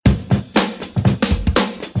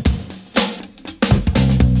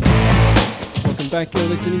back. You're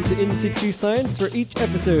listening to In Situ Science, where each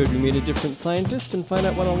episode we meet a different scientist and find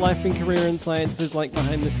out what a life and career in science is like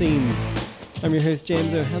behind the scenes. I'm your host,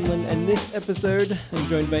 James O'Hanlon, and this episode I'm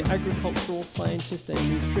joined by agricultural scientist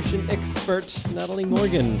and nutrition expert, Natalie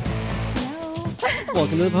Morgan. Hello.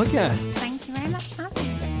 Welcome to the podcast. Thank you very much for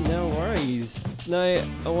having me. No worries. Now,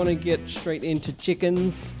 I want to get straight into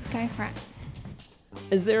chickens. Go for it.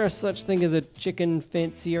 Is there a such thing as a chicken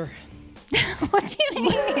fancier? What do you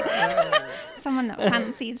mean? Someone that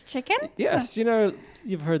fancies chicken? Yes, you know,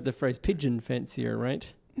 you've heard the phrase pigeon fancier, right?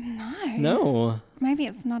 No. No. Maybe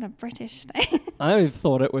it's not a British thing. I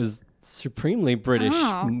thought it was supremely British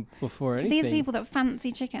before So anything. these people that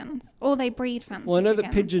fancy chickens, or they breed fancy Well, I know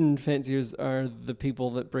chickens. that pigeon fanciers are the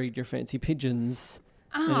people that breed your fancy pigeons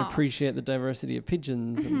and appreciate the diversity of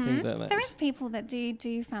pigeons and things like that. There is people that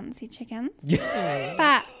do fancy chickens. Yeah.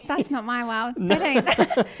 But that's not my world. No. They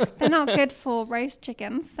don't. They're not good for roast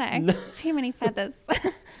chickens, so too many feathers.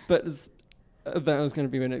 But that was going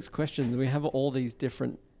to be my next question. We have all these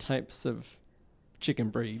different types of chicken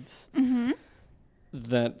breeds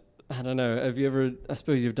that, I don't know, have you ever, I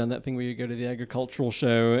suppose you've done that thing where you go to the agricultural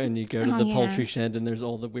show and you go to the poultry shed and there's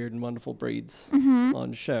all the weird and wonderful breeds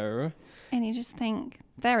on show. And you just think,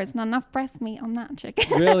 there is not enough breast meat on that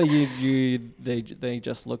chicken. Really, they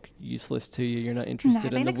just look useless to you. You're not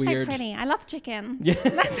interested in the weird. They look so pretty. I love chickens. Yeah.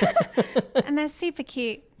 And they're super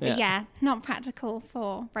cute. But yeah, not practical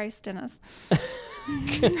for roast dinners. I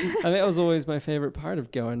think that was always my favorite part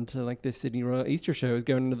of going to like the Sydney Royal Easter Show, is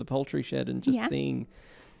going into the poultry shed and just seeing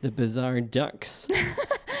the bizarre ducks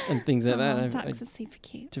and things like that. Ducks are super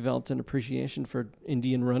cute. Developed an appreciation for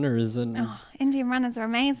Indian runners and Indian runners are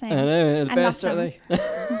amazing. I know, the best, love aren't them.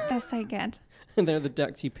 They're so good. And they're the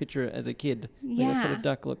ducks you picture as a kid. Yeah. That's what a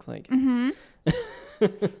duck looks like.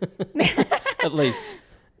 At least.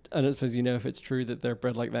 I don't suppose you know if it's true that they're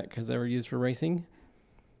bred like that because they were used for racing.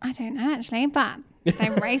 I don't know actually, but they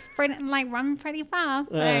race pretty, run pretty fast,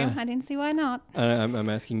 so I didn't see why not. I'm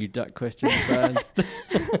asking you duck questions. But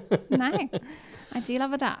No, I do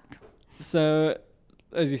love a duck. So,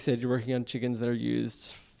 as you said, you're working on chickens that are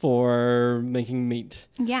used for making meat.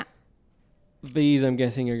 Yeah. These, I'm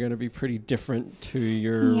guessing, are going to be pretty different to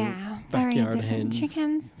your backyard very different hens.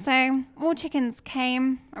 chickens. So all chickens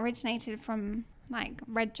originated from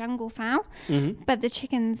red jungle fowl, but the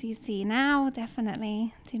chickens you see now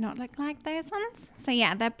definitely do not look like those ones. So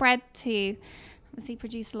yeah, they're bred to obviously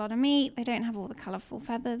produce a lot of meat. They don't have all the colourful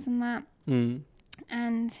feathers and that.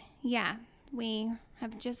 And yeah, we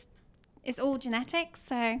have it's all genetic,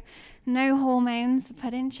 so no hormones are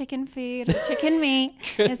put in chicken food or chicken meat.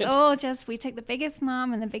 It's all just, we took the biggest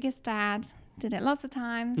mum and the biggest dad, did it lots of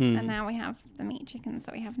times, and now we have the meat chickens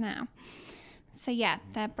that we have now. So yeah,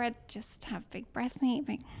 they're bred just to have big breast meat,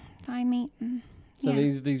 big thigh meat. And, so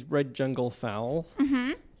these red jungle fowl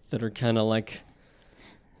that are kind of like,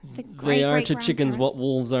 they are to chickens what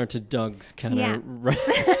wolves are to dogs, kind of.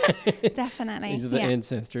 Definitely. These are the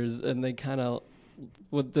ancestors, and they kind of,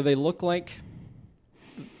 what do they look like?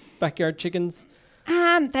 Backyard chickens?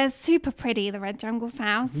 They're super pretty, the red jungle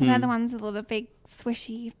fowl. So they're the ones with all the big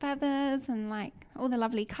swishy feathers and all the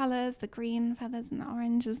lovely colours, the green feathers and the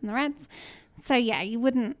oranges and the reds. So yeah, you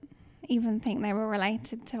wouldn't even think they were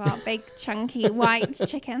related to our big chunky white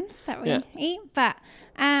chickens that we eat. But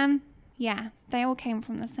yeah, they all came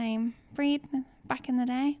from the same breed back in the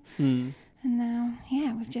day. And now,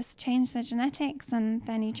 we've just changed their genetics and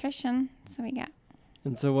their nutrition. So we get...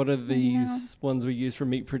 And so what are these ones we use for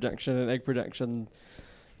meat production and egg production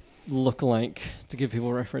look like, to give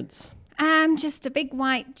people reference? Just a big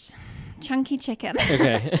white chunky chicken.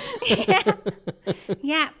 Okay.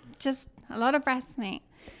 Yeah, just a lot of breast meat.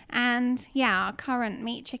 And our current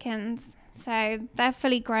meat chickens, so they're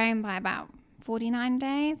fully grown by about 49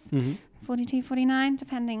 days, 42, 49,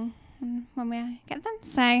 depending on when we get them.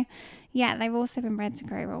 So they've also been bred to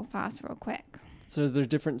grow real fast, real quick. So there's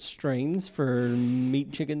different strains for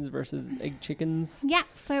meat chickens versus egg chickens? Yep.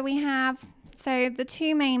 So we have, the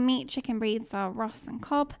two main meat chicken breeds are Ross and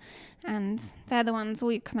Cobb, and they're the ones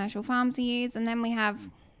all your commercial farms use. And then we have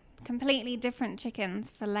completely different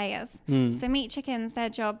chickens for layers. So meat chickens, their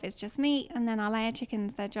job is just meat, and then our layer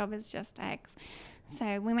chickens, their job is just eggs.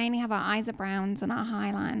 So we mainly have our Isa Browns and our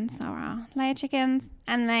Highlines are our layer chickens,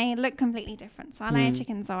 and they look completely different. So our layer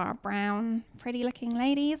chickens are our brown, pretty looking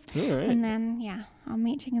ladies. Right. And then, our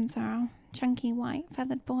meat chickens are our chunky white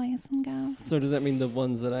feathered boys and girls. So does that mean the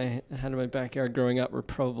ones that I had in my backyard growing up were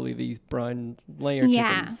probably these brown layer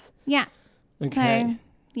chickens? Yeah. Okay.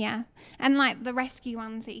 So, and the rescue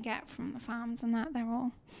ones that you get from the farms and that, they're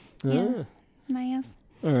all layers.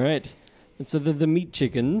 All right. And so the meat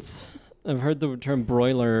chickens, I've heard the term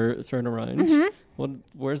broiler thrown around.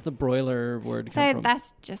 Where's the broiler word come So from? that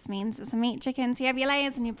just means it's a meat chicken. So you have your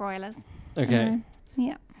layers and your broilers. Okay.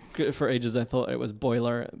 Yeah. Good. For ages, I thought it was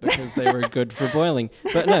boiler because they were good for boiling.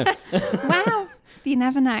 But no. Wow. You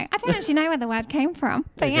never know. I don't actually know where the word came from.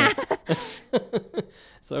 But Okay. yeah.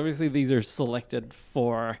 So obviously these are selected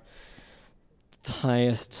for the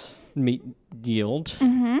highest meat yield.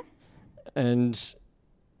 Mm-hmm. And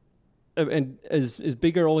is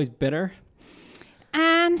bigger always better?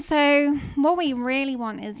 So what we really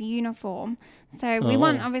want is uniform. So we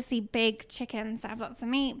want Oh. obviously big chickens that have lots of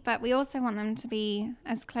meat, but we also want them to be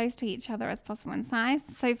as close to each other as possible in size.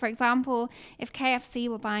 So for example, if KFC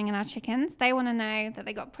were buying in our chickens, they want to know that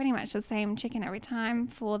they got pretty much the same chicken every time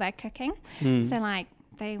for their cooking. So like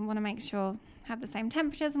they want to make sure have the same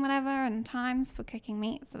temperatures and whatever and times for cooking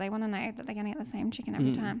meat. So they want to know that they're going to get the same chicken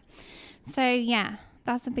every time. So yeah,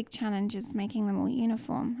 that's a big challenge, is making them all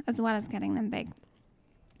uniform as well as getting them big.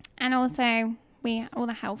 And also all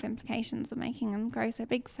the health implications of making them grow so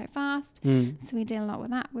big so fast. So we deal a lot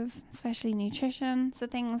with that, with especially nutrition. So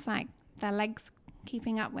things like their legs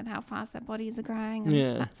keeping up with how fast their bodies are growing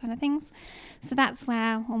and that sort of things. So that's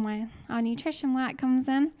where all our nutrition work comes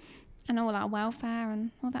in, and all our welfare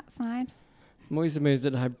and all that side. I'm always amazed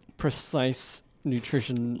at how precise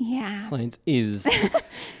nutrition science is.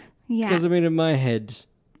 Yeah. Because, I mean, in my head,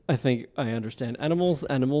 I think I understand animals.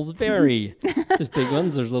 Animals vary. There's big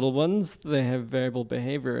ones, there's little ones. They have variable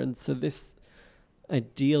behavior. And so this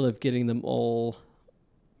ideal of getting them all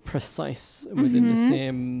precise within the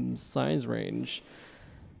same size range,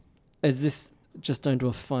 is this just down to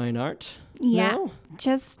a fine art? Yeah.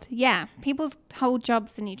 now? People's whole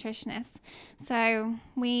job's a nutritionist. So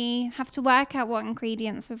we have to work out what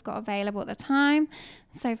ingredients we've got available at the time.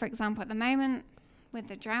 So for example, at the moment, with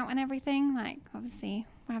the drought and everything, like obviously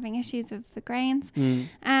we're having issues with the grains.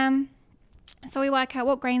 So we work out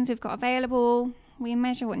what grains we've got available. We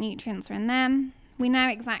measure what nutrients are in them. We know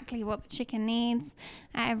exactly what the chicken needs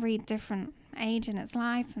at every different age in its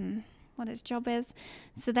life and what its job is.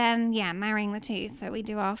 So then, marrying the two. So we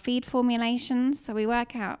do our feed formulations. So we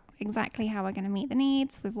work out exactly how we're going to meet the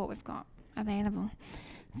needs with what we've got available.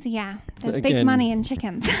 So there's big money in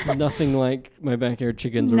chickens. Nothing like my backyard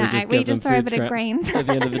chickens where we just throw a food bit of scraps grains. at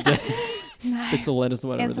the end of the day. Bits of lettuce,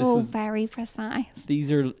 whatever. It's all very precise.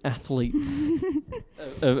 These are athletes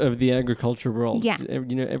of the agriculture world. Yeah,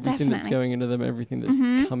 everything that's definitely. going into them, everything that's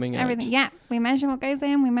coming out. Everything. Yeah, we measure what goes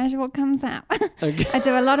in, we measure what comes out. Okay. I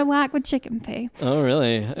do a lot of work with chicken poo. Oh,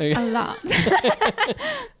 really? A lot.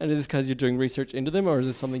 And is this because you're doing research into them, or is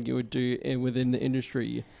this something you would do within the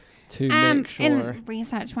industry to make sure? In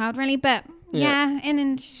research world, really, but in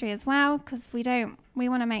industry as well, because we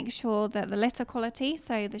want to make sure that the litter quality,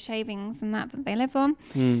 so the shavings and that they live on,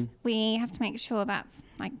 we have to make sure that's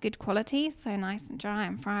like good quality, so nice and dry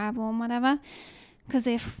and friable and whatever. Because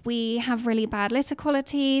if we have really bad litter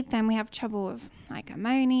quality, then we have trouble with like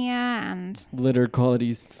ammonia and... Litter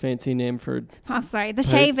quality's fancy name for... the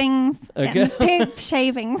shavings. Okay. Poop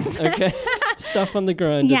shavings. Okay. Stuff on the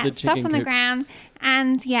ground. Yeah, of the stuff chicken on the coop. ground.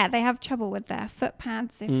 And they have trouble with their foot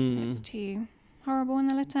pads if it's too horrible in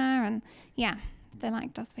the litter. And they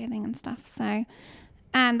like dust bathing and stuff. So,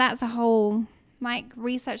 and that's a whole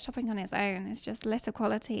research topic on its own. It's just litter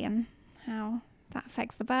quality and how that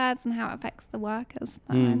affects the birds and how it affects the workers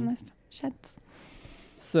that are in the sheds.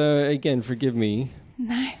 So again, forgive me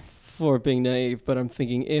No. for being naive, but I'm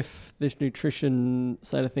thinking if this nutrition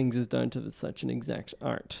side of things is down to such an exact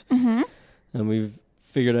art, and we've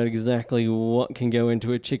figured out exactly what can go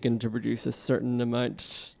into a chicken to produce a certain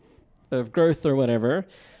amount of growth or whatever,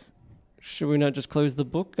 should we not just close the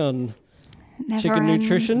book on Never chicken ends.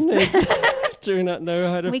 nutrition? Do we not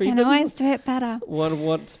know how to We feed can them? always do it better.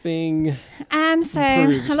 What's being So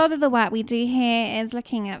improved? a lot of the work we do here is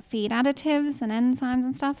looking at feed additives and enzymes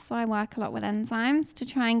and stuff. So I work a lot with enzymes to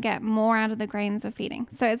try and get more out of the grains we're feeding.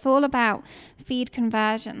 So it's all about feed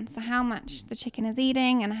conversion. So how much the chicken is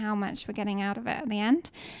eating and how much we're getting out of it at the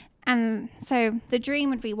end. And so the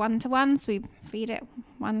dream would be 1-to-1. So we feed it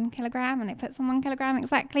 1 kilogram and it puts on 1 kilogram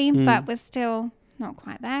exactly. But we're still not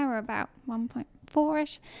quite there. We're about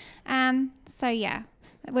 1.4-ish.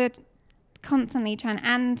 We're constantly trying,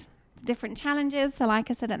 and different challenges. So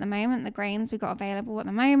like I said, at the moment, the grains we got available at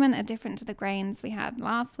the moment are different to the grains we had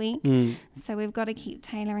last week. So we've got to keep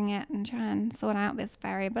tailoring it and try and sort out this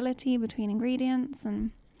variability between ingredients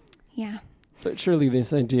and But surely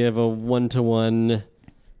this idea of a 1-to-1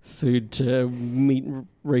 food to meat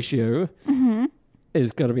ratio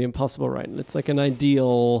is got to be impossible, right? It's like an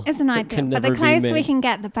ideal. It's an ideal, but the closer we can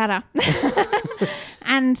get, the better.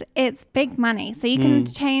 And it's big money. So you can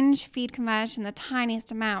change feed conversion the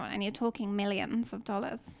tiniest amount and you're talking millions of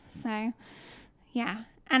dollars. So, Yeah.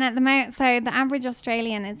 And at the moment, so the average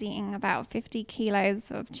Australian is eating about 50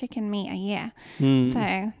 kilos of chicken meat a year.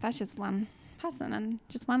 So that's just one person and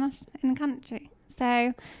just one in the country.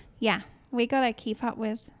 So, yeah, we got to keep up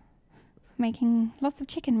with making lots of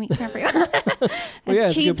chicken meat for everyone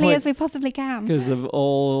as cheaply as we possibly can. Because of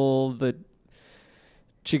all the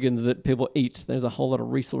chickens that people eat, there's a whole lot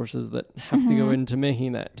of resources that have to go into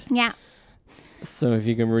making that. Yeah. So if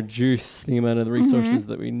you can reduce the amount of the resources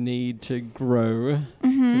that we need to grow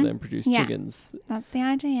to then produce chickens. That's the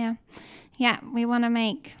idea. Yeah, we want to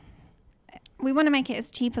make it as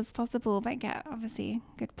cheap as possible, but get obviously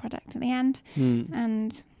a good product at the end.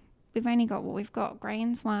 And we've only got what we've got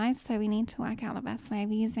grains wise, so we need to work out the best way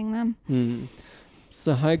of using them.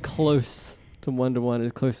 So how close to 1-to-1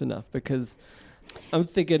 is close enough? Because I'm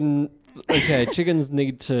thinking, okay, chickens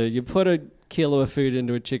need to, you put a kilo of food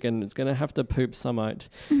into a chicken, it's going to have to poop some out.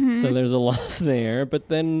 So there's a loss there. But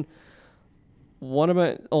then what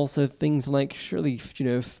about also things like, surely,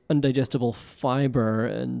 undigestible fiber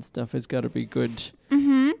and stuff has got to be good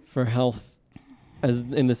for health, as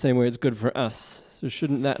in the same way it's good for us. So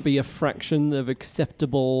shouldn't that be a fraction of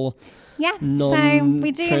acceptable? Yeah, so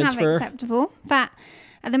we do have acceptable. But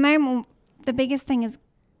at the moment, the biggest thing is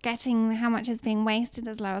getting how much is being wasted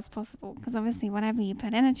as low as possible, because obviously whatever you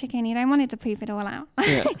put in a chicken, you don't want it to poop it all out.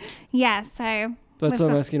 Yeah. So that's what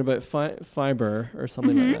I'm asking about fiber or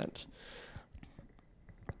something like that.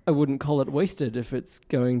 I wouldn't call it wasted if it's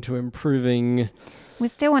going to improving. We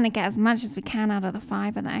still want to get as much as we can out of the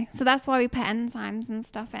fiber though, so that's why we put enzymes and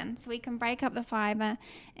stuff in, so we can break up the fiber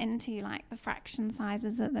into like the fraction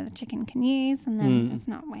sizes that the chicken can use, and then it's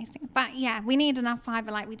not wasting. But yeah, we need enough fiber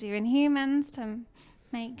like we do in humans to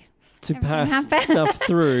make to pass stuff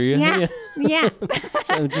through. Yeah.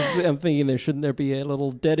 I'm thinking shouldn't there be a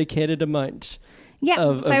little dedicated amount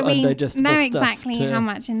of so we undigestible know stuff exactly how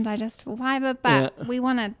much indigestible fiber, but we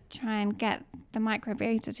want to try and get the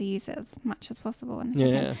microbiota to use it as much as possible in the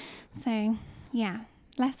chicken. So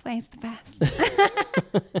less waste the best.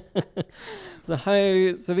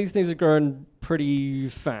 So these things are growing pretty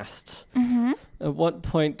fast. At what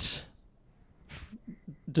point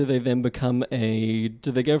do they then become do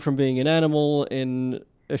they go from being an animal in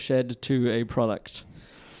a shed to a product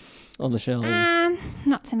on the shelves?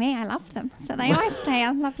 Not to me. I love them. So they always stay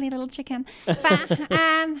a lovely little chicken. But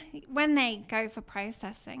when they go for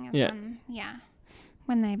processing is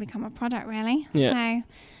when they become a product, really. So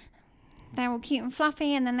they're all cute and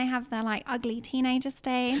fluffy, and then they have their like ugly teenager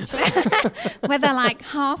stage where they're like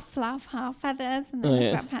half fluff, half feathers, and then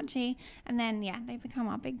they're patchy, and then they become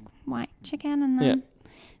our big white chicken, and then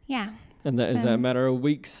and that is that a matter of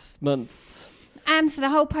weeks, months? So the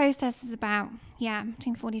whole process is about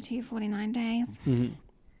between 42 49 days.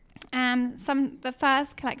 The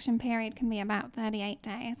first collection period can be about 38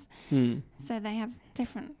 days. So they have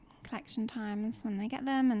different collection times when they get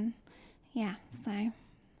them, and so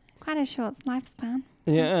quite a short lifespan.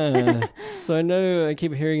 So I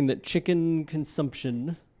keep hearing that chicken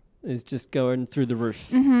consumption is just going through the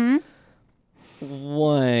roof.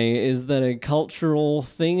 Why? Is that a cultural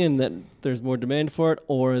thing and that there's more demand for it,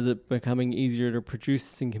 or is it becoming easier to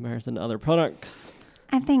produce in comparison to other products?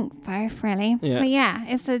 I think both, really. But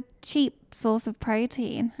it's a cheap source of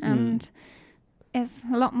protein, and it's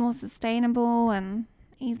a lot more sustainable and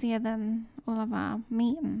easier than all of our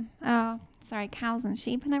meat and cows and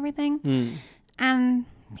sheep and everything. And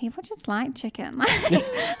people just like chicken,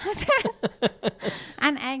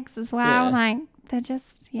 and eggs as well. Like they're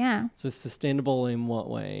just So sustainable in what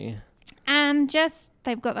way? Just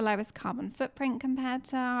they've got the lowest carbon footprint compared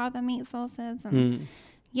to our other meat sources, and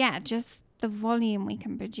just the volume we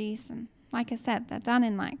can produce. And like I said, they're done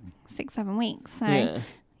in like 6-7 weeks, so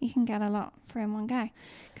you can get a lot through in one go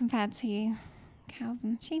compared to cows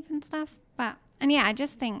and sheep and stuff. But I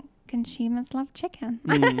just think consumers love chicken.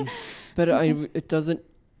 But it doesn't.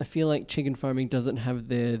 I feel like chicken farming doesn't have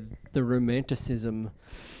the romanticism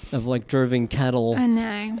of like droving cattle. I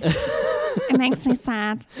know. It makes me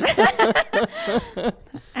sad.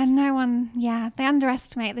 And no one, they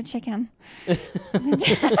underestimate the chicken.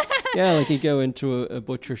 Like you go into a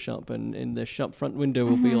butcher shop, and in the shop front window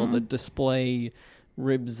will be all the display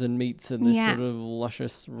ribs and meats and this sort of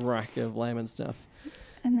luscious rack of lamb and stuff.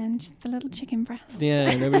 And then just the little chicken breast.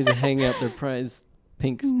 Nobody's hanging out their prize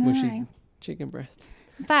pink smushy chicken breast.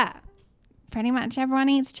 But pretty much everyone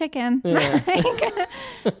eats chicken.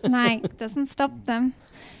 Like doesn't stop them.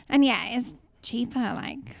 And it's cheaper.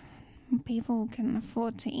 Like people can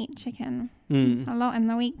afford to eat chicken a lot in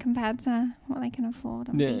the week compared to what they can afford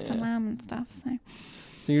on beef and lamb and stuff.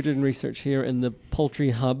 So you're doing research here in the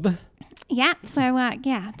Poultry Hub. Yeah, so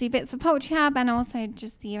do bits for Poultry Hub and also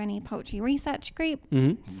just the UNE Poultry Research Group.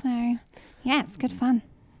 Mm-hmm. So, yeah, it's good fun.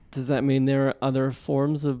 Does that mean there are other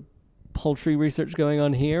forms of poultry research going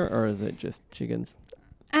on here, or is it just chickens?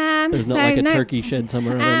 There's not like a turkey shed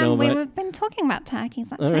somewhere I don't know about. We've been talking about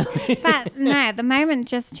turkeys, actually. But no, at the moment,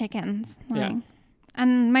 just chickens. Yeah.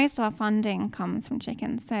 And most of our funding comes from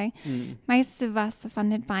chickens. So most of us are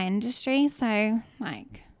funded by industry. So,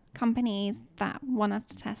 like, companies that want us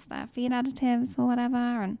to test their feed additives or whatever.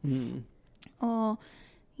 And or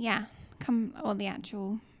the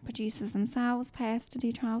actual producers themselves pay us to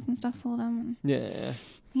do trials and stuff for them.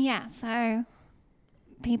 Yeah, so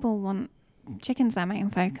people want chickens their main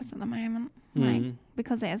focus at the moment, like,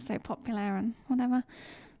 because it is so popular and whatever.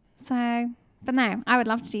 So, but no, I would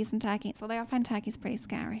love to do some turkeys, although I find turkeys pretty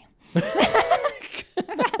scary.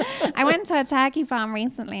 I went to a turkey farm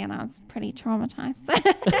recently and I was pretty traumatized.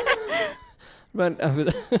 But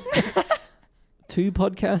 2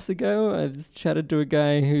 podcasts ago, I just chatted to a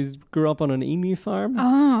guy who's grew up on an emu farm.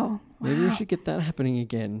 Oh, Maybe we should get that happening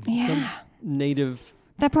again. Yeah. Some native...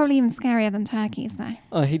 They're probably even scarier than turkeys, though.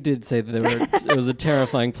 Oh, he did say that it was a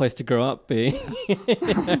terrifying place to grow up, being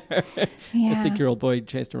a 6-year-old boy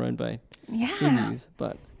chased around by emus.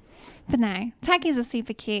 But no, turkeys are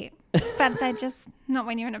super cute, but they're just not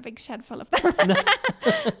when you're in a big shed full of them.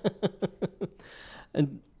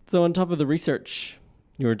 And so on top of the research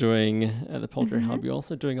you were doing at the Poultry Hub, you're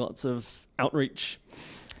also doing lots of outreach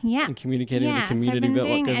and communicating to the community about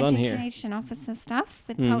what goes on here. Education officer stuff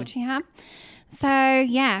with Poultry Hub. So,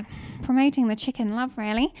 promoting the chicken love,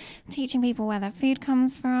 really. Teaching people where their food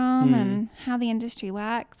comes from and how the industry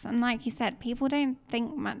works. And like you said, people don't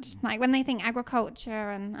think much. Like, when they think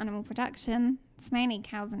agriculture and animal production, it's mainly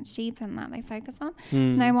cows and sheep and that they focus on.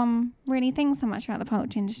 No one really thinks so much about the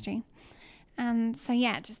poultry industry. And so,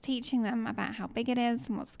 just teaching them about how big it is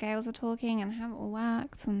and what scales we're talking and how it all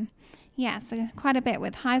works. And, so quite a bit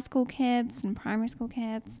with high school kids and primary school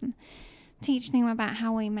kids and teaching them about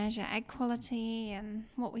how we measure egg quality and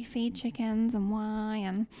what we feed chickens and why.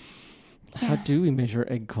 And how do we measure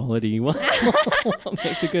egg quality? What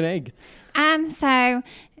makes a good egg? So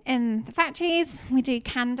in the factories, we do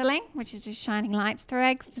candling, which is just shining lights through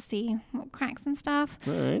eggs to see what cracks and stuff.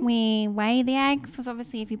 Right. We weigh the eggs, because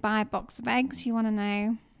obviously if you buy a box of eggs, you want to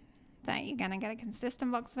know that you're going to get a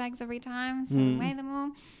consistent box of eggs every time. So we weigh them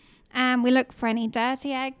all. We look for any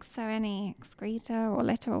dirty eggs, so any excreta or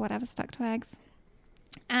litter or whatever stuck to eggs.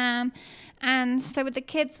 And so with the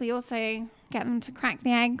kids, we also get them to crack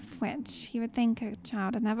the eggs, which you would think a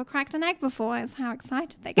child had never cracked an egg before. Is how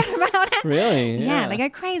excited they get about it. Really? Yeah, they go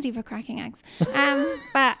crazy for cracking eggs.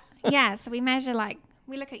 But so we measure,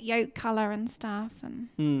 we look at yolk color and stuff,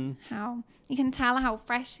 and how you can tell how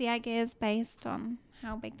fresh the egg is based on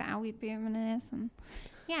how big the albumin is, and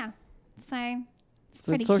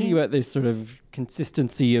So talking about this sort of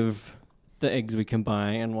consistency of the eggs we can buy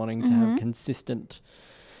and wanting to have consistent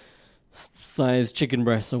size chicken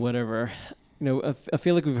breasts or whatever, I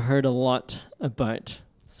feel like we've heard a lot about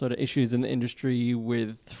sort of issues in the industry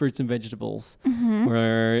with fruits and vegetables,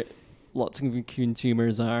 where lots of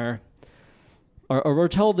consumers or we're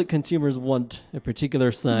told that consumers want a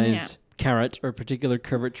particular sized carrot or a particular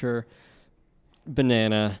curvature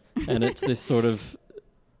banana, and it's this sort of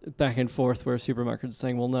back and forth where supermarkets are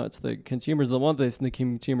saying, well, no, it's the consumers that want this, and the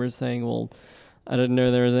consumers saying, well, I didn't know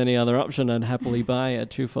there was any other option. I'd happily buy a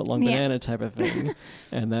 2-foot-long banana type of thing.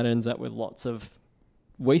 And that ends up with lots of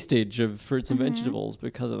wastage of fruits and vegetables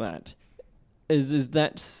because of that. Is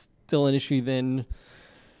that still an issue then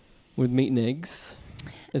with meat and eggs?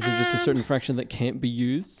 Is there just a certain fraction that can't be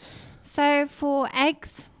used? So for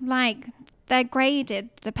eggs, they're graded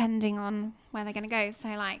depending on where they're going to go. So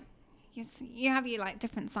you have your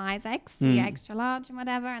different size eggs, so your extra large and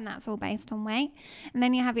whatever, and that's all based on weight. And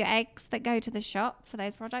then you have your eggs that go to the shop for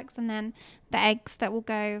those products, and then the eggs that will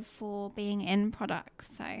go for being in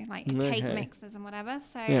products, so cake mixes and whatever.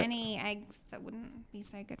 So any eggs that wouldn't be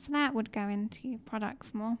so good for that would go into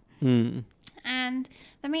products more. And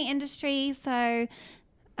the meat industry, so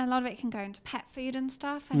a lot of it can go into pet food and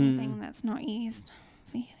stuff, anything that's not used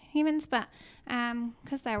for humans, but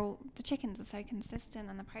because the chickens are so consistent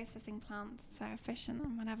and the processing plants are so efficient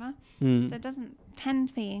and whatever, there doesn't tend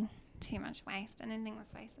to be too much waste. And anything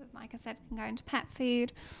that's wasted, like I said, can go into pet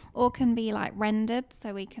food or can be rendered,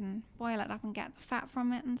 so we can boil it up and get the fat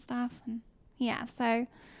from it and stuff. And so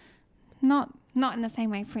not in the same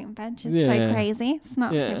way fruit and veg is so crazy. It's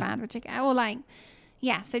not so bad with chicken. Or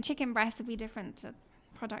so chicken breasts would be different to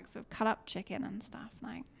products with cut up chicken and stuff.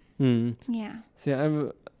 See,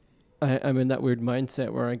 I'm in that weird mindset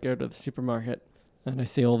where I go to the supermarket and I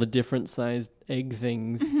see all the different sized egg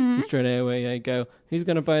things, straight away I go, who's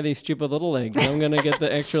going to buy these stupid little eggs? I'm going to get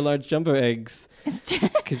the extra large jumbo eggs.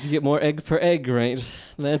 Because you get more egg per egg, right?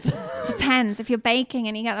 That's Depends. If you're baking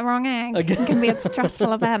and you get the wrong egg, it can be a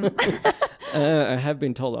stressful event. I have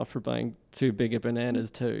been told off for buying too big of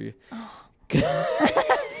bananas too.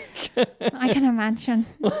 I can imagine.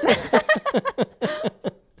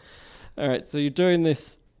 All right, so you're doing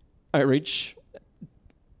this outreach,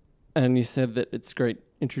 and you said that it's great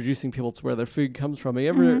introducing people to where their food comes from. Are you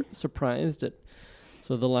ever surprised at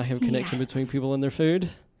the lack of connection between people and their food?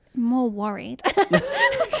 More worried.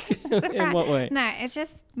 In what way? No, it's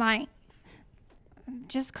just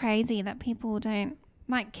just crazy that people don't,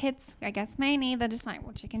 like kids, I guess mainly, they're just like,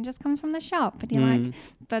 well, chicken just comes from the shop. And you're like,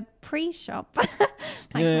 but pre-shop.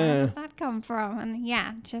 Where does that come from? And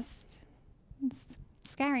it's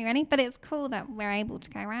scary, really. But it's cool that we're able to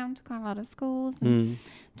go around to quite a lot of schools and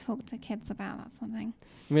talk to kids about that sort of thing.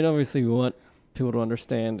 I mean, obviously, we want people to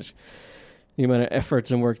understand the amount of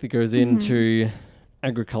effort and work that goes into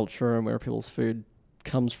agriculture and where people's food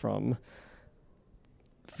comes from.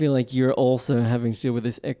 I feel like you're also having to deal with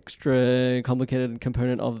this extra complicated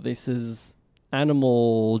component of this is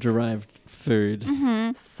animal-derived food.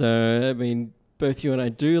 So, I mean, both you and I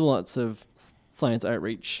do lots of science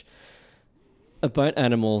outreach about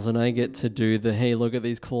animals, and I get to do the, hey, look at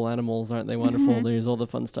these cool animals, aren't they wonderful? There's all the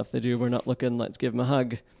fun stuff they do. We're not looking, let's give them a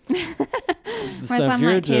hug. The stuff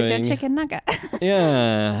you're doing. Here's your chicken nugget.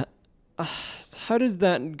 Yeah. How does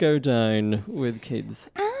that go down with kids?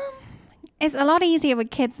 It's a lot easier with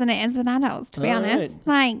kids than it is with adults, to be honest. Right.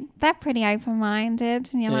 Like, they're pretty open-minded,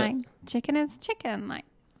 and you're like, chicken is chicken. Like,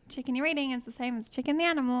 chicken you're eating is the same as chicken the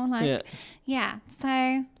animal. Like, so,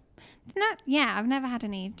 I've never had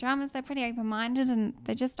any dramas. They're pretty open-minded, and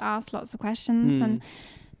they just ask lots of questions. And,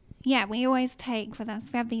 we always take with us,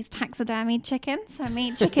 we have these taxidermy chickens, so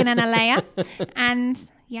meat, chicken, and a layer. And,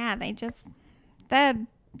 they're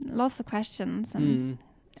lots of questions. And,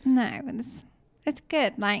 it's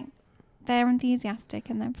good. Like, they're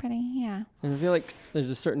enthusiastic and they're pretty, And I feel like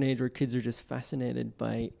there's a certain age where kids are just fascinated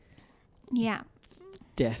by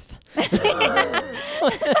death. Like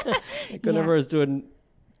whenever I was doing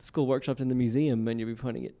school workshops in the museum and you'd be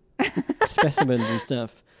pointing at specimens and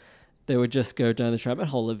stuff, they would just go down this rabbit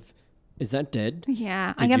hole of, is that dead?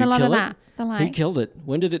 Yeah, I get a lot of that. They're like, who killed it?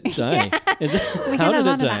 When did it die? We How get a did lot it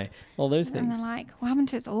of die? that. All those and things. they're like, what happened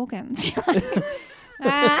to its organs?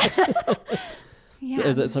 So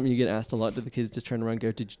is that something you get asked a lot? Do the kids just turn around and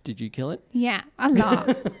go, did you kill it? Yeah, a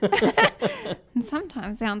lot. And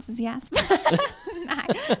sometimes the answer is yes. No,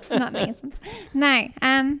 not these ones. No,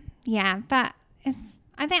 but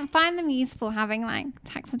I find them useful having like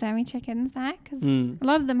taxidermy chickens there, because a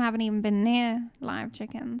lot of them haven't even been near live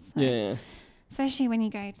chickens. So especially when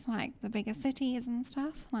you go to like the bigger cities and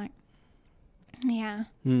stuff. Like,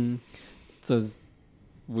 So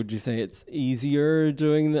would you say it's easier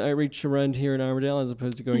doing the outreach around here in Armadale as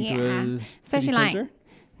opposed to going to a especially city centre? Like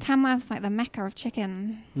Tamworth's like the mecca of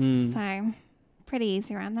chicken, so pretty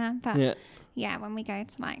easy around there. But when we go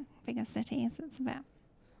to like bigger cities, it's a bit.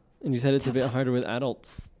 And you said it's a bit harder with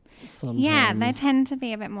adults sometimes. Yeah, they tend to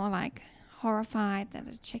be a bit more like horrified that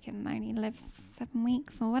a chicken only lives 7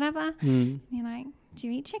 weeks or whatever. And you're like, do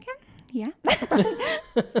you eat chicken? Yeah.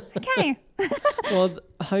 Okay. Well,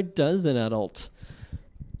 how does an adult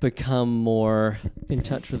become more in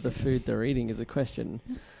touch with the food they're eating is a question.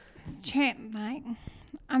 It's true. Like,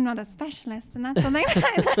 I'm not a specialist in that something like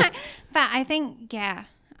that. But I think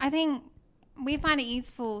we find it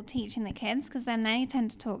useful teaching the kids, because then they tend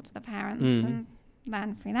to talk to the parents and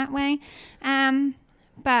learn through that way.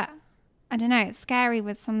 But I don't know, it's scary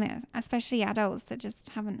with some, especially adults that just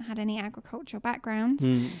haven't had any agricultural backgrounds.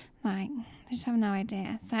 Like, they just have no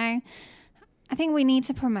idea. So I think we need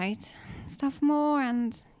to promote stuff more,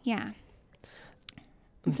 and I'm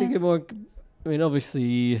thinking more, I mean,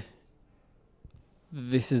 obviously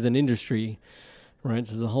this is an industry, right?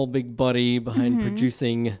 So there's a whole big body behind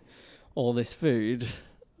producing all this food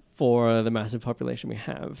for the massive population we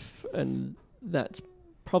have. And that's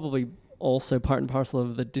probably also part and parcel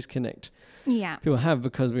of the disconnect people have,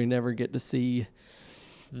 because we never get to see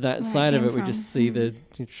that side of it. We just see the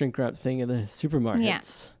shrink wrap thing in the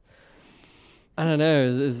supermarkets. I don't know,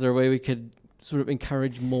 is there a way we could sort of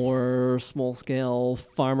encourage more small scale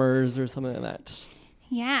farmers or something like that?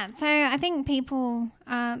 Yeah, so I think people,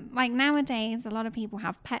 like nowadays, a lot of people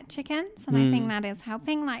have pet chickens, and I think that is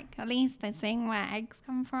helping. Like, at least they're seeing where eggs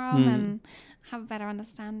come from and have a better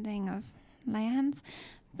understanding of layer hens.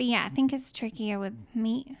 But I think it's trickier with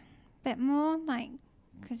meat a bit more, like,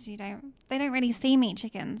 because they don't really see meat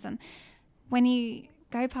chickens. And when you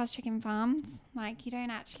go past chicken farms, like you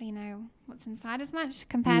don't actually know what's inside as much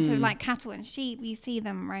compared to like cattle and sheep. You see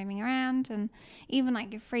them roaming around, and even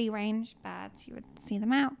like your free range birds, you would see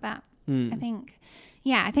them out. But I think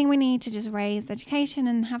we need to just raise education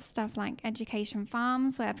and have stuff like education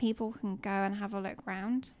farms where people can go and have a look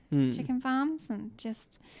around chicken farms and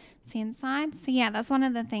just see inside. So yeah, that's one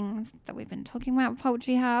of the things that we've been talking about with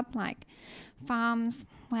Poultry Hub, like farms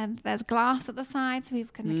where there's glass at the side so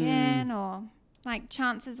people can look in, or like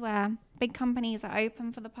chances where big companies are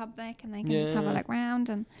open for the public and they can just have a look around.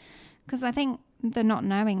 And because I think the not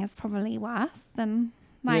knowing is probably worse than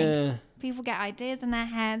like people get ideas in their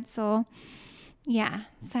heads, or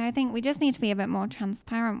so I think we just need to be a bit more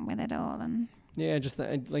transparent with it all. And just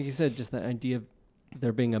that, like you said, just that idea of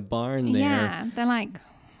there being a barn there. Yeah, they're like,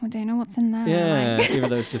 I don't know what's in there. Like, even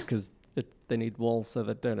though it's just because they need walls so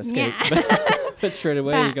that don't escape. But straight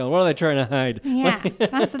away you go, what are they trying to hide? Yeah,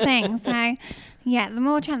 that's the thing. So the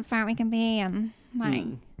more transparent we can be, and like,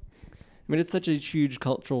 I mean, it's such a huge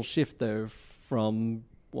cultural shift though from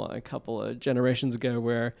a couple of generations ago,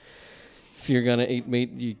 where if you're gonna eat meat,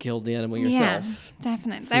 you kill the animal yourself. Yeah,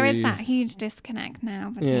 definitely. So there is that huge disconnect now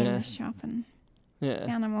between the shop and the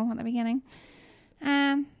animal at the beginning.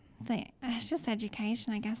 So it's just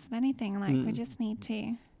education, I guess, with anything. Like we just need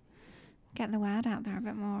to get the word out there a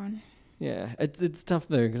bit more. And it's tough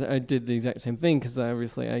though, because I did the exact same thing, because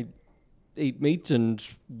obviously I eat meat and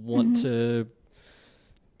want to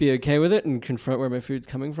be okay with it and confront where my food's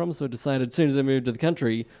coming from. So I decided as soon as I moved to the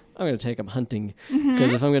country, I'm going to take up hunting,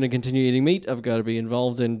 because if I'm going to continue eating meat, I've got to be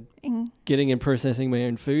involved in getting and processing my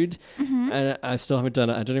own food. And I still haven't done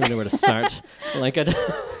it. I don't even know where to start. Like,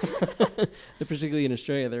 particularly in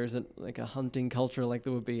Australia, there isn't like a hunting culture like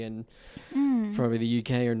there would be in probably the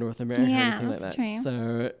UK or North America or anything like that. True.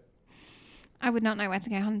 So I would not know where to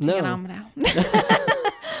go hunting in Armidale.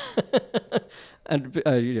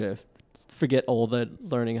 And forget all the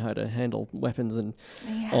learning how to handle weapons and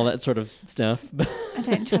all that sort of stuff. I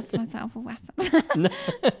don't trust myself with weapons.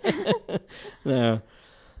 No.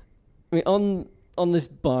 I mean, on this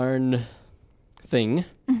barn thing,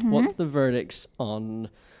 what's the verdict on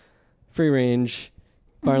free range,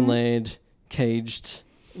 barn laid, caged?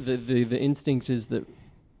 The instinct is that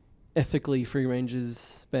ethically free range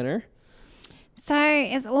is better. So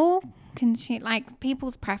it's all like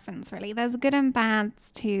people's preference, really. There's good and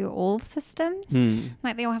bads to all systems.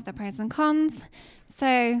 Like they all have their pros and cons.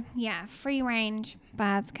 So free range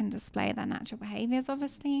birds can display their natural behaviors,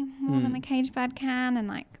 obviously, more than a caged bird can, and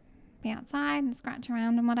like be outside and scratch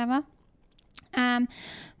around and whatever.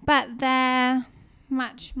 But they're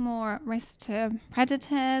much more at risk to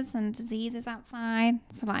predators and diseases outside.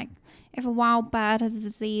 So like if a wild bird has a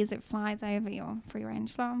disease, it flies over your free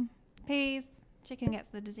range flock, peas, chicken gets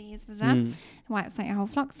the disease, wipes out your whole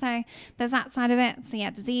flock. So there's that side of it. So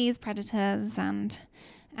disease, predators, and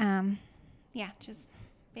just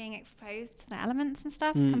being exposed to the elements and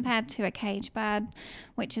stuff, compared to a caged bird,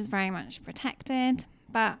 which is very much protected,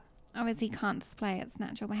 but obviously can't display its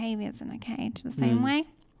natural behaviors in a cage the same way.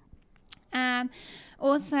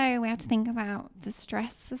 Also, we have to think about the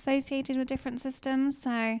stress associated with different systems.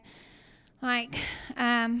 So like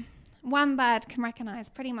one bird can recognize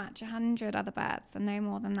pretty much 100 other birds and no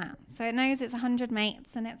more than that. So it knows it's 100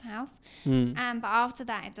 mates in its house. But after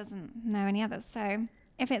that, it doesn't know any others. So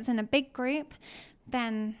if it's in a big group,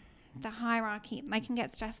 then the hierarchy, they can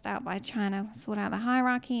get stressed out by trying to sort out the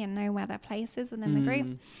hierarchy and know where their place is within the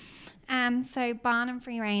group. So barn and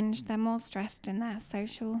free range, they're more stressed in their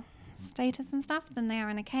social status and stuff than they are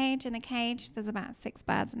in a cage. In a cage, there's about 6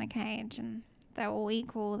 birds in a cage and they're all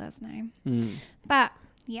equal. There's no... But...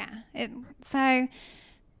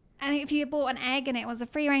 and if you bought an egg and it was a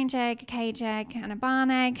free range egg, a cage egg, and a barn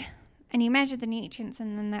egg, and you measured the nutrients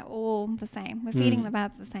and then they're all the same. We're feeding the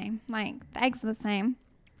birds the same. Like the eggs are the same,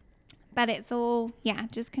 but it's all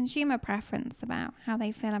just consumer preference about how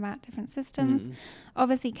they feel about different systems.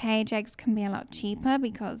 Obviously, cage eggs can be a lot cheaper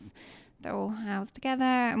because they're all housed together,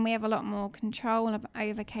 and we have a lot more control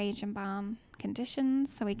over cage and barn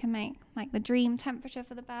conditions, so we can make like the dream temperature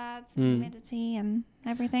for the birds, and humidity and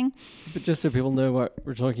everything. But just so people know what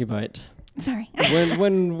we're talking about, sorry,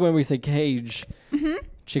 when we say cage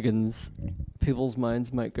chickens, people's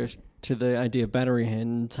minds might go to the idea of battery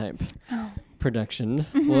hen type production.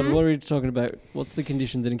 What are we talking about? What's the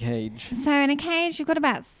conditions in a cage? So in a cage, you've got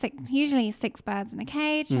about usually 6 birds in a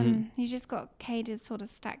cage, and you just got cages sort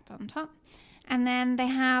of stacked on top, and then they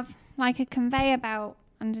have like a conveyor belt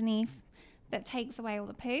underneath that takes away all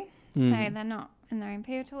the poo, so they're not in their own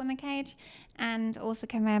poo at all in the cage, and also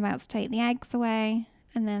conveyor belts take the eggs away,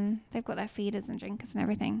 and then they've got their feeders and drinkers and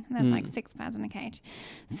everything, and there's like 6 birds in a cage.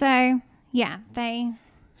 So yeah, they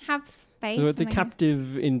have space. So it's a and they-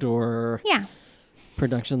 captive indoor Yeah.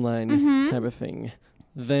 production line Mm-hmm. type of thing.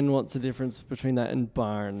 Then what's the difference between that and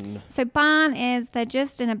barn? So barn is they're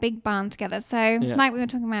just in a big barn together. So like we were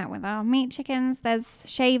talking about with our meat chickens, there's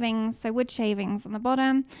shavings, so wood shavings on the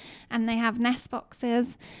bottom, and they have nest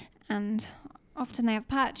boxes, and often they have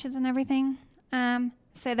perches and everything.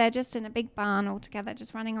 So they're just in a big barn all together,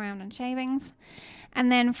 just running around on shavings.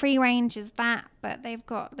 And then free range is that, but they've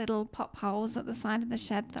got little pop holes at the side of the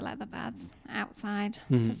shed that let the birds outside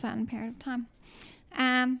for a certain period of time.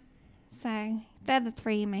 So they're the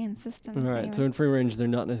three main systems. Right. So in free range, they're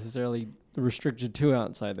not necessarily restricted to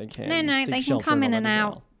outside. They can. No, seek they can shelter come in all and that as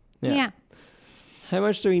out. well. Yeah. How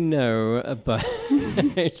much do we know about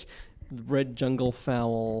red jungle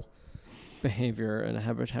fowl behavior and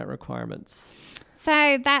habitat requirements?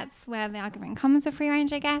 So that's where the argument comes with free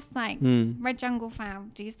range, I guess. Like Hmm. red jungle fowl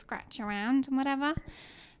do scratch around and whatever.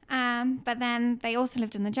 But then they also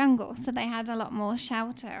lived in the jungle, so they had a lot more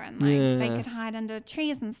shelter and they could hide under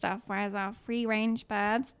trees and stuff. Whereas our free range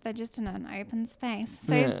birds, they're just in an open space.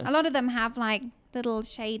 So a lot of them have like little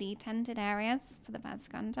shady tented areas for the birds to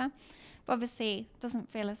go under. But obviously, it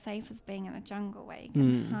doesn't feel as safe as being in a jungle where you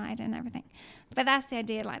can hide and everything. But that's the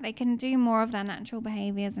idea. Like they can do more of their natural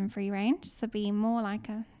behaviors in free range, so be more like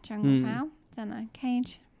a jungle fowl than a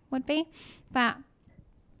cage would be. But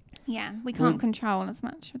yeah, we can't control as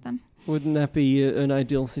much with them. Wouldn't that be an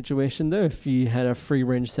ideal situation though, if you had a free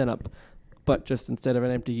range setup, but just instead of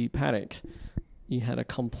an empty paddock, you had a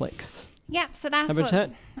complex Yep, so that's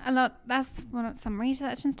habitat? that's some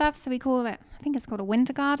research and stuff. So we call it, I think it's called a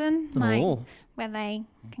winter garden, where they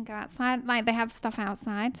can go outside. Like they have stuff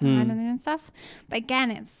outside to hide in and stuff. But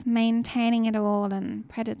again, it's maintaining it all and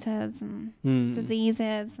predators and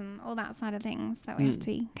diseases and all that side of things that we have to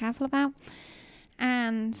be careful about.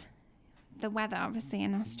 And the weather, obviously,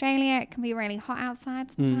 in Australia, it can be really hot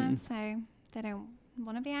outside sometimes, so they don't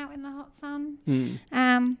want to be out in the hot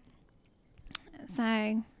sun.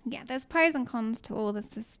 So, yeah, there's pros and cons to all the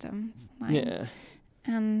systems.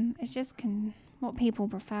 And it's just what people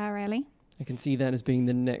prefer, really. I can see that as being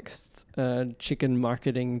the next chicken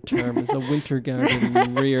marketing term, as a winter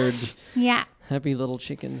garden reared happy little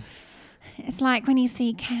chicken. It's like when you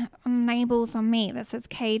see labels on meat that says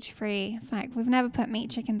cage free. It's like we've never put meat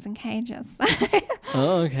chickens in cages.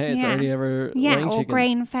 Oh, okay. It's already ever laying or chickens.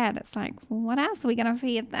 grain fed. It's like, well, what else are we going to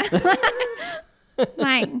feed them?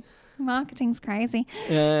 Like, marketing's crazy.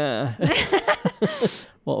 Yeah.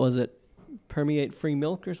 What was it? Permeate free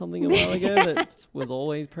milk or something a while ago that was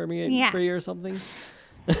always permeate free or something?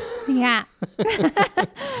 Yeah.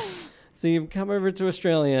 So you've come over to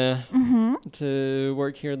Australia to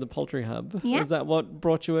work here in the Poultry Hub. Yeah. Is that what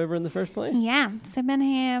brought you over in the first place? Yeah. So I've been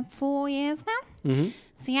here 4 years now. Mm-hmm.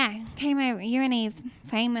 So yeah, came over. UNE's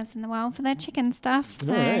famous in the world for their chicken stuff.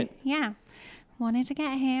 So yeah, wanted to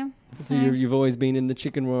get here. So you've always been in the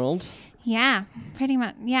chicken world? Yeah, pretty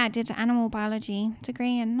much. Yeah, I did an animal biology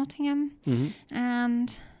degree in Nottingham.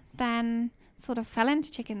 And then sort of fell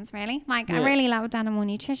into chickens, really. Like I really loved animal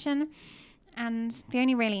nutrition. And the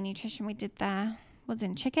only really nutrition we did there was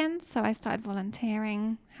in chickens. So I started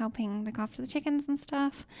volunteering, helping look after the chickens and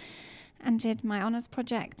stuff, and did my honours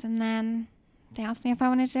project. And then they asked me if I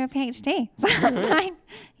wanted to do a PhD. So I was like,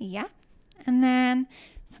 yeah. And then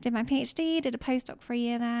did my PhD, did a postdoc for a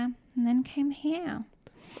year there, and then came here.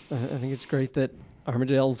 I think it's great that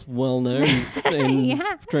Armadale's well known in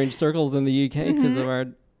strange circles in the UK because of our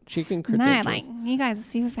chicken credentials. No, like you guys are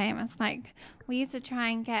super famous. Like we used to try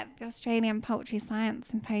and get the Australian Poultry Science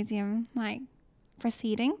Symposium like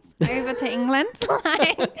proceedings over to England.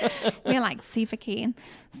 Like we're like super keen.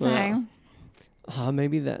 So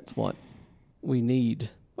maybe that's what we need.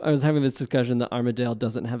 I was having this discussion that Armadale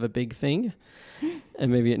doesn't have a big thing,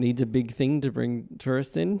 and maybe it needs a big thing to bring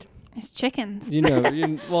tourists in. It's chickens. You know,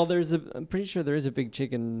 I'm pretty sure there is a big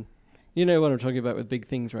chicken. You know what I'm talking about with big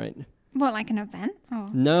things, right? What, like an event? Oh.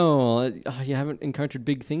 No, you haven't encountered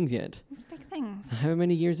big things yet. What's big things? How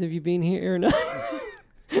many years have you been here? No.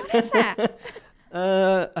 What is that?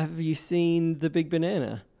 Have you seen the big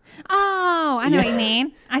banana? Oh, I know what you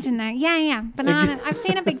mean. I didn't know. Yeah. Banana. I've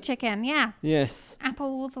seen a big chicken. Yeah. Yes.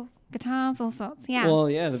 Apples or guitars, all sorts. Yeah. Well,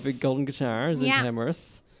 yeah, the big golden guitars in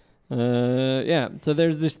Tamworth. So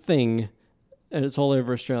there's this thing, and it's all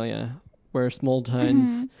over Australia, where small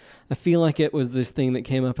towns, I feel like it was this thing that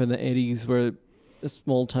came up in the 80s where a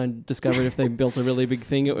small town discovered if they built a really big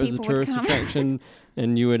thing, it was People a tourist attraction,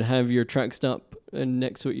 and you would have your truck stop, and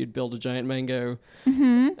next to it you'd build a giant mango,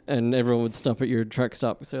 and everyone would stop at your truck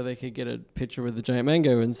stop so they could get a picture with the giant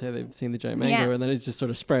mango and say they've seen the giant mango, and then it's just sort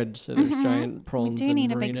of spread, so there's giant prawns and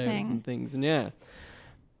merinos and things, and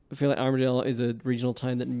feel like Armadale is a regional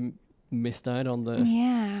town that missed out on the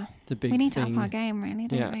big we need thing. to up our game, really,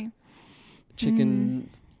 don't we? Chicken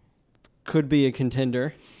could be a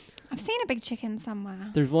contender. I've seen a big chicken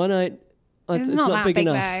somewhere. There's one out. It's It's not not that big big,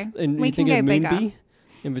 enough. though. And We you think can of go bigger. Moonby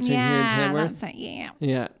in between here and Tamworth. That's it, yeah.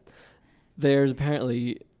 Yeah. There's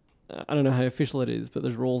apparently, I don't know how official it is, but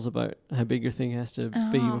there's rules about how big your thing has to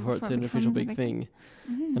be before it's before it an official becomes a big big- thing.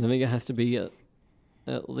 Mm. And I think it has to be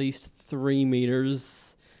at least 3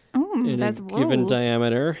 meters Oh, in a there's given rules.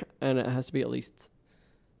 diameter. And it has to be at least,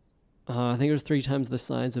 I think it was 3 times the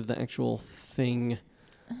size of the actual thing.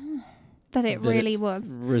 That it that really it's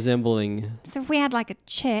was. resembling. So if we had like a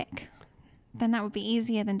chick, then that would be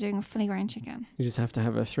easier than doing a fully grown chicken. You just have to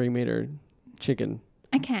have a 3 meter chicken.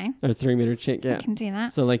 Okay, Or 3 meter chick, yeah. we can do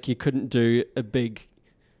that. So, like, you couldn't do a big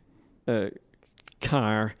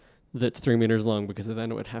car that's 3 meters long because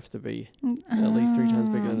then it would have to be at least 3 times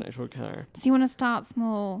bigger than an actual car. So you want to start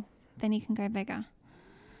small, then you can go bigger.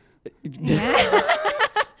 Yeah.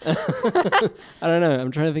 I don't know.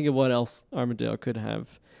 I'm trying to think of what else Armadale could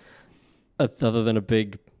have other than a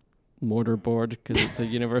big mortar board because it's a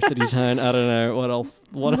university town. I don't know. What else?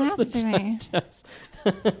 What else the do town does?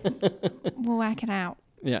 We'll work it out.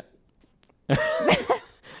 Yeah.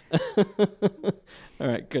 All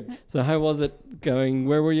right, good. So how was it going?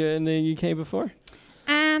 Where were you in the UK before?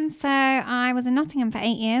 So I was in Nottingham for 8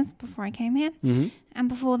 years before I came here. Mm-hmm. And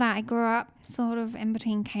before that, I grew up sort of in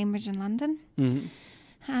between Cambridge and London. Mm-hmm.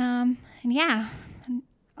 And yeah,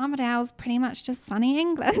 Armadale's pretty much just sunny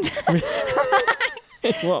England.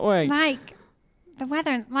 In what way? Like the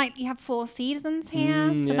weather, like you have 4 seasons here,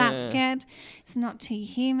 so that's yeah. good. It's not too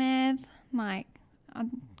humid. Like I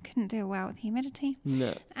couldn't do well with humidity.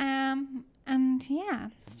 No. And yeah,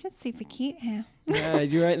 it's just super cute here. Yeah,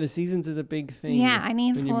 you're right. The seasons is a big thing. Yeah, I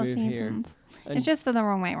need when you 4 move here. seasons. And It's just the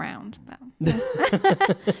wrong way around. But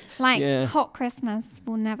like Yeah. hot Christmas,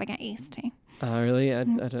 we'll never get used to. really? I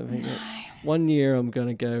don't think it. One year I'm going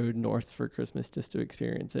to go north for Christmas just to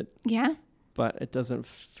experience it. Yeah. But it doesn't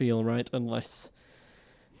feel right unless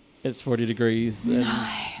it's 40 degrees and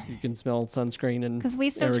you can smell sunscreen and Because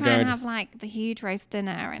we still try Beauregard. and have like the huge roast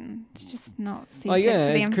dinner, and it's just not suited Oh yeah,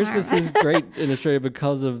 to the Christmas environment. is great in Australia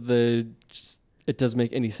because of it does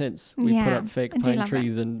make any sense. We put Yeah, up fake I do pine love it.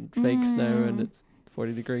 trees and fake snow and it's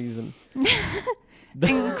 40 degrees and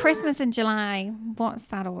And Christmas in July, what's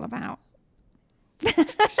that all about?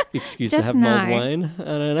 excuse to Just have mulled no. wine. I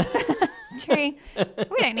don't know. True.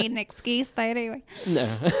 We don't need an excuse though, do we? No.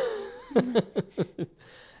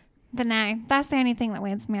 But no, that's the only thing that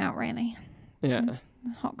weirds me out really. Yeah.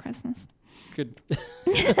 Hot Christmas. Good.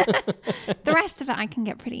 The rest of it I can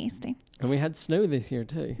get pretty used to. And we had snow this year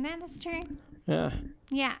too. No, that's true. Yeah.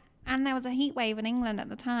 Yeah. And there was a heat wave in England at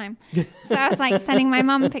the time. So I was like sending my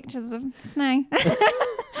mum pictures of snow.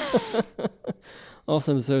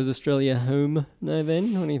 Awesome. So is Australia home now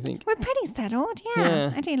then? What do you think? We're pretty settled, yeah.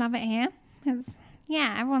 Yeah. I do love it here. 'Cause,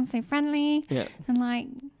 yeah, everyone's so friendly. Yeah. And like,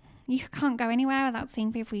 you can't go anywhere without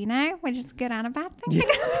seeing people you know, which is a good and a bad thing, I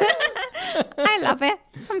guess. I love it.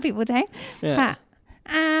 Some people don't. Yeah.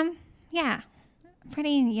 But, yeah.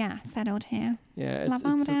 Pretty, settled here. Yeah, Love it's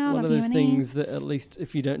Armadale, one love of those UNE. things that at least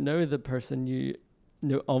if you don't know the person, you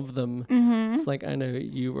know of them. Mm-hmm. It's like, I know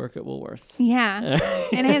you work at Woolworths. Yeah,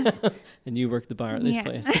 it is. And you work the bar at this Yeah.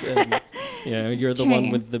 place. And, you know, you're It's the one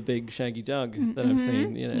true. with the big shaggy dog that I've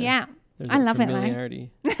seen. You know, Yeah, There's I that love it, though.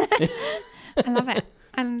 familiarity. I love it.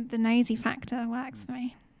 And the nosy factor works for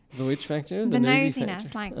me. The which factor? The nosy nosiness, factor.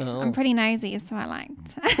 like, Oh. I'm pretty nosy, so I like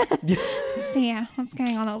to see what's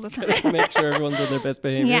going on all the time. Make sure everyone's on their best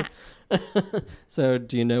behavior. Yeah. So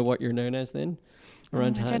do you know what you're known as then?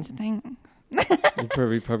 Around I town? dread to think. It's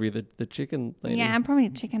probably the chicken lady. Yeah, I'm probably a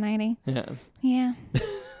chicken lady. Yeah. Yeah.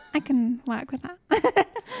 I can work with that.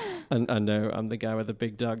 I know I'm the guy with the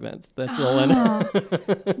big dog. That's all I know.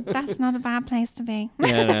 That's not a bad place to be.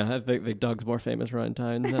 Yeah, no, I think the dog's more famous around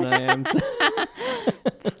town than I am. So.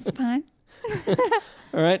 It's fine.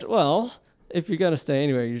 All right. Well, if you're going to stay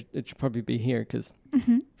anywhere, it should probably be here because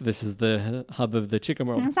this is the hub of the chicken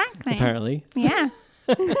world, Exactly. apparently. Yeah.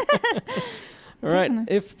 All right.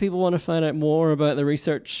 Definitely. If people want to find out more about the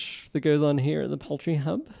research that goes on here at the Poultry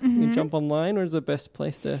Hub, you jump online. Where's the best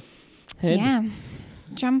place to head? Yeah.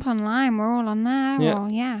 Jump online. We're all on there.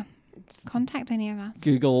 Yeah. Or, contact any of us.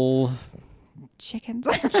 Google Chickens.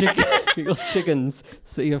 Google chickens.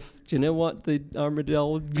 See if do you know what the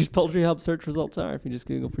Armadale Poultry Hub search results are if you just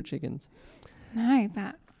Google for chickens. No,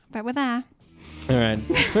 but we're there. All right.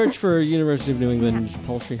 Search for University of New England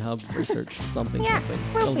Poultry Hub research something. Yeah, something.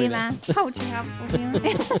 we'll It'll be there. Poultry Hub will be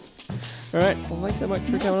there. All right. Well, thanks so much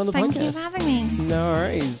for coming on the Thank you podcast. for having me. No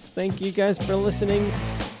worries. Thank you guys for listening.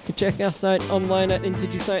 can check us out online at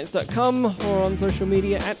insijuscience.com or on social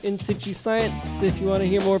media at insijuscience. If you want to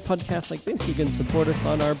hear more podcasts like this, you can support us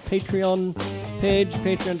on our Patreon page,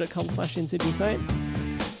 patreon.com/insijuscience.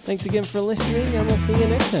 Thanks again for listening, and we'll see you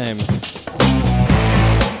next time.